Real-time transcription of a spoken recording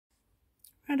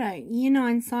Righto, Year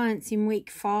 9 Science in Week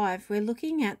 5, we're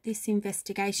looking at this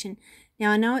investigation.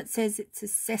 Now, I know it says it's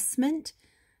assessment,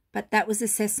 but that was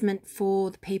assessment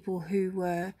for the people who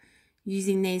were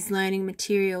using these learning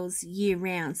materials year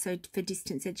round, so for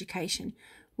distance education.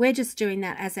 We're just doing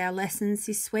that as our lessons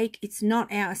this week. It's not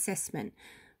our assessment,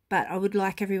 but I would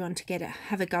like everyone to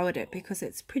have a go at it because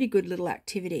it's a pretty good little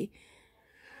activity.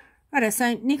 Righto,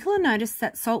 so Nicola noticed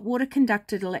that salt water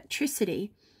conducted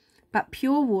electricity, but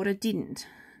pure water didn't.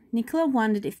 Nicola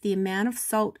wondered if the amount of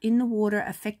salt in the water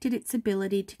affected its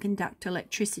ability to conduct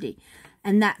electricity,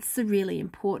 and that's the really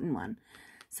important one.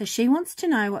 So she wants to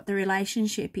know what the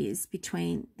relationship is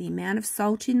between the amount of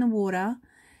salt in the water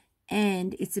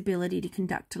and its ability to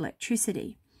conduct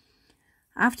electricity.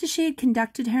 After she had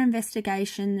conducted her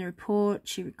investigation, the report,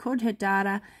 she recorded her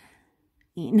data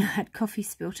had coffee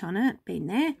spilt on it, been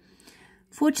there.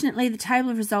 Fortunately, the table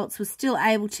of results was still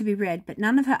able to be read, but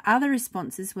none of her other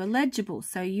responses were legible,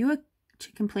 so you are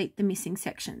to complete the missing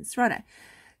sections. Righto.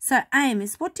 So aim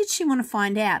is, what did she want to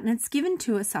find out? And it's given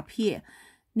to us up here.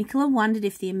 Nicola wondered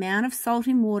if the amount of salt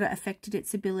in water affected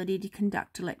its ability to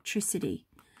conduct electricity.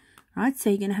 Right, so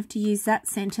you're going to have to use that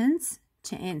sentence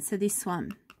to answer this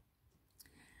one.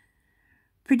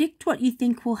 Predict what you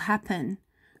think will happen.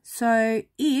 So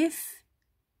if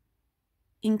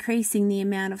increasing the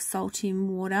amount of salt in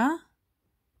water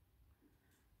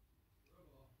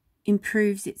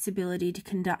improves its ability to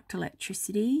conduct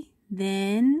electricity,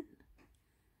 then,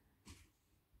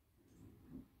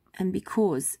 and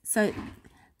because. So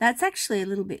that's actually a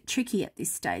little bit tricky at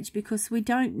this stage because we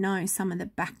don't know some of the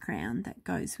background that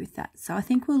goes with that. So I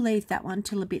think we'll leave that one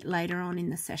till a bit later on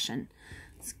in the session.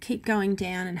 Let's keep going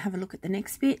down and have a look at the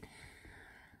next bit.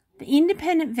 The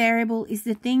independent variable is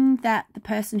the thing that the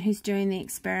person who's doing the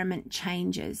experiment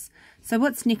changes. So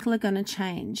what's Nicola going to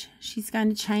change? She's going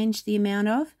to change the amount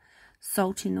of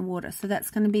salt in the water. So that's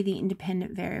going to be the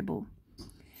independent variable.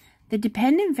 The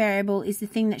dependent variable is the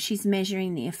thing that she's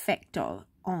measuring the effect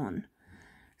on.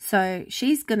 So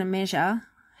she's going to measure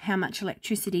how much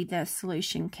electricity the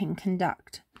solution can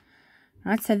conduct.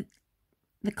 Right? So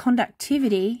the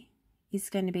conductivity is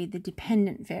going to be the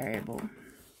dependent variable.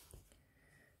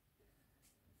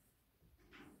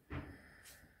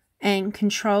 And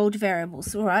controlled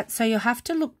variables. All right, so you'll have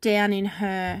to look down in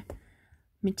her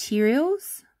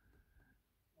materials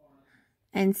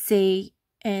and see,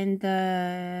 and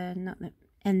the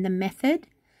method,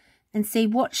 and see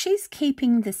what she's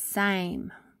keeping the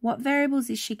same. What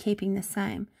variables is she keeping the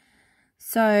same?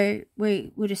 So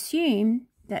we would assume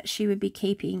that she would be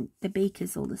keeping the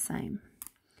beakers all the same.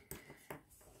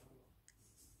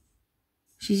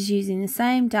 She's using the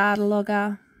same data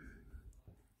logger.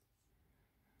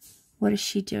 What is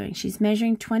she doing? She's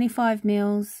measuring 25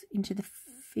 mils into the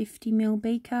 50 mil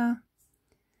beaker.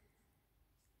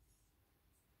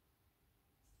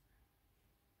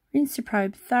 Rinse the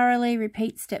probe thoroughly.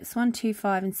 Repeat steps 1, 2,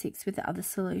 5 and 6 with the other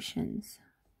solutions.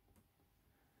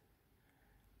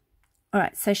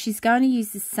 Alright, so she's going to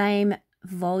use the same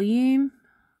volume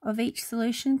of each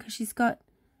solution because she's got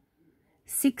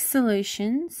 6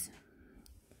 solutions.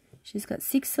 She's got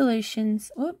 6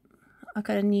 solutions. Oop. I've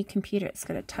got a new computer, it's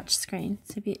got a touch screen.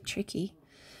 It's a bit tricky.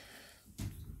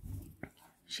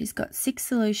 She's got 6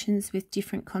 solutions with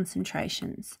different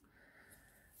concentrations.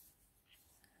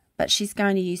 But she's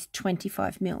going to use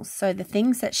 25 mils. So the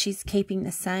things that she's keeping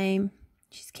the same,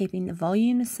 she's keeping the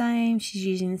volume the same, she's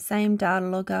using the same data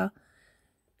logger,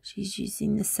 she's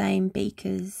using the same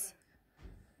beakers.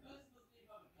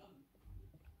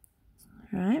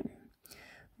 All right.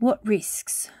 What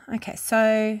risks? Okay,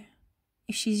 so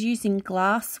if she's using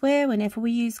glassware, whenever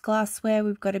we use glassware,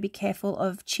 we've got to be careful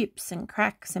of chips and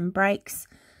cracks and breaks.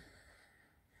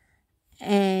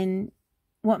 And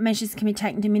what measures can be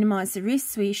taken to minimise the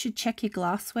risks? Well, you should check your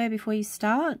glassware before you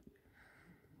start.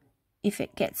 If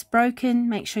it gets broken,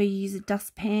 make sure you use a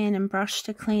dustpan and brush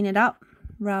to clean it up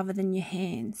rather than your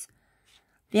hands.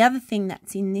 The other thing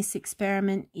that's in this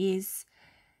experiment is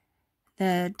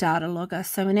the data logger.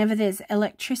 So whenever there's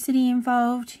electricity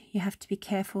involved, you have to be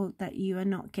careful that you are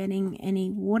not getting any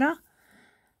water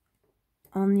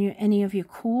on any of your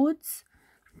cords,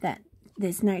 that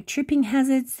there's no tripping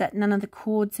hazards, that none of the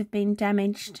cords have been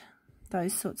damaged.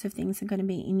 Those sorts of things are going to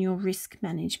be in your risk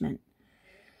management.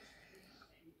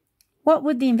 What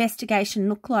would the investigation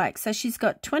look like? So she's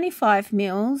got 25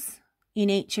 mils in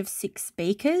each of 6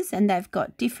 beakers and they've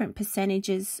got different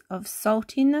percentages of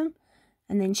salt in them.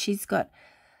 And then she's got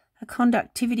a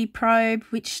conductivity probe,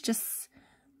 which just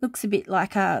looks a bit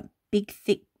like a big,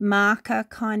 thick marker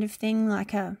kind of thing,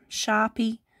 like a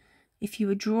Sharpie. if you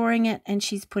were drawing it and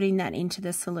she's putting that into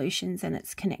the solutions and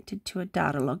it's connected to a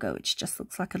data logger, which just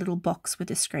looks like a little box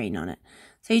with a screen on it.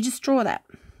 So you just draw that.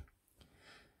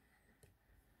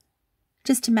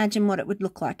 Just imagine what it would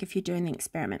look like if you're doing the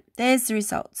experiment. There's the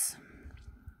results.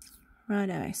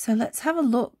 Righto, so let's have a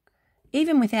look.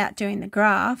 Even without doing the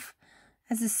graph,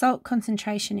 as the salt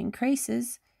concentration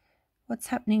increases, what's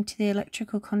happening to the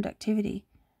electrical conductivity?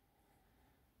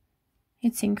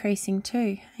 It's increasing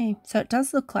too. Hey, so it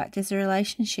does look like there's a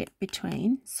relationship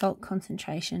between salt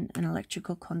concentration and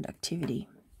electrical conductivity.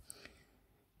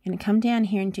 You're going to come down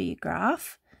here and do your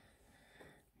graph.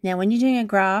 Now, when you're doing a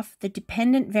graph, the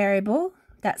dependent variable,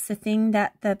 that's the thing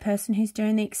that the person who's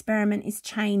doing the experiment is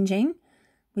changing,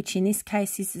 which in this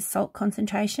case is the salt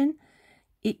concentration.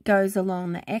 It goes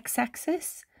along the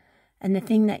x-axis, and the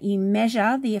thing that you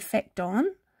measure the effect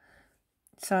on,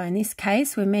 so in this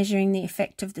case, we're measuring the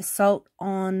effect of the salt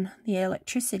on the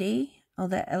electricity, or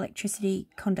the electricity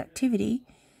conductivity,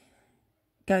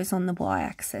 goes on the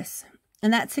y-axis.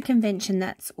 And that's a convention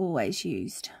that's always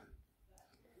used.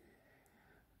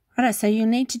 Right, so you'll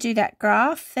need to do that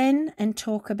graph then and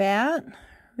talk about,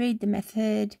 read the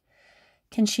method.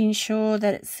 Can she ensure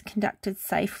that it's conducted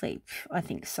safely? I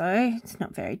think so. It's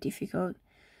not very difficult.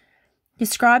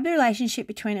 Describe the relationship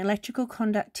between electrical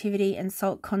conductivity and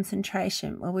salt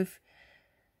concentration. Well,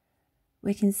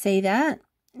 we can see that.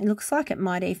 It looks like it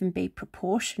might even be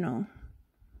proportional.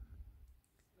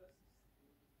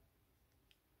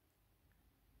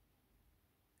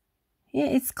 Yeah,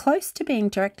 it's close to being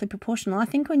directly proportional. I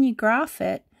think when you graph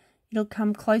it, it'll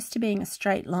come close to being a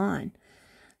straight line.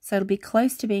 So it'll be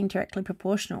close to being directly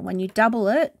proportional. When you double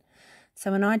it,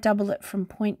 so when I double it from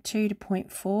 0.2 to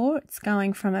 0.4, it's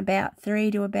going from about 3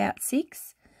 to about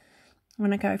 6.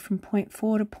 When I go from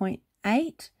 0.4 to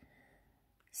 0.8,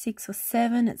 6 or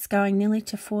 7, it's going nearly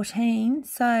to 14.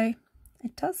 So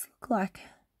it does look like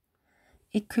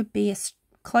it could be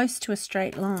close to a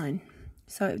straight line.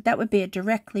 So that would be a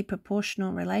directly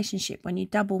proportional relationship. When you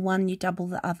double one, you double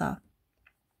the other.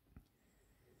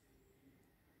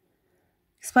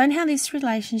 Explain how this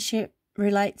relationship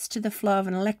relates to the flow of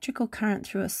an electrical current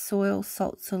through a soil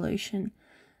salt solution.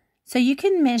 So you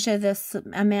can measure the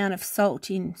amount of salt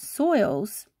in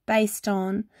soils based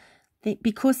on,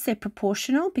 because they're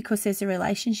proportional, because there's a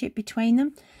relationship between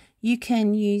them, you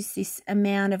can use this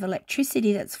amount of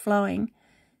electricity that's flowing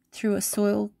through a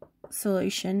soil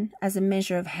solution as a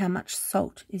measure of how much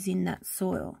salt is in that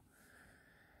soil.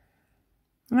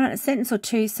 Right, a sentence or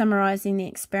two summarising the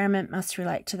experiment must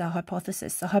relate to the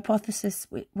hypothesis. The hypothesis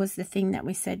was the thing that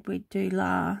we said we'd do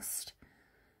last.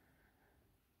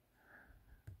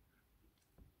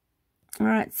 All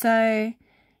right, so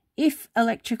if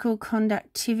electrical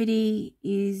conductivity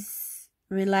is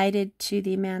related to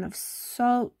the amount of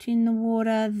salt in the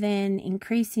water, then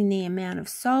increasing the amount of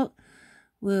salt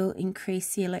will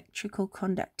increase the electrical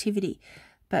conductivity.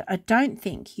 But I don't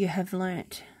think you have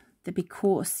learnt the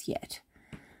because yet.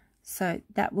 So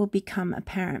that will become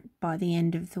apparent by the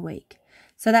end of the week.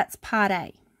 So that's part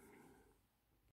A.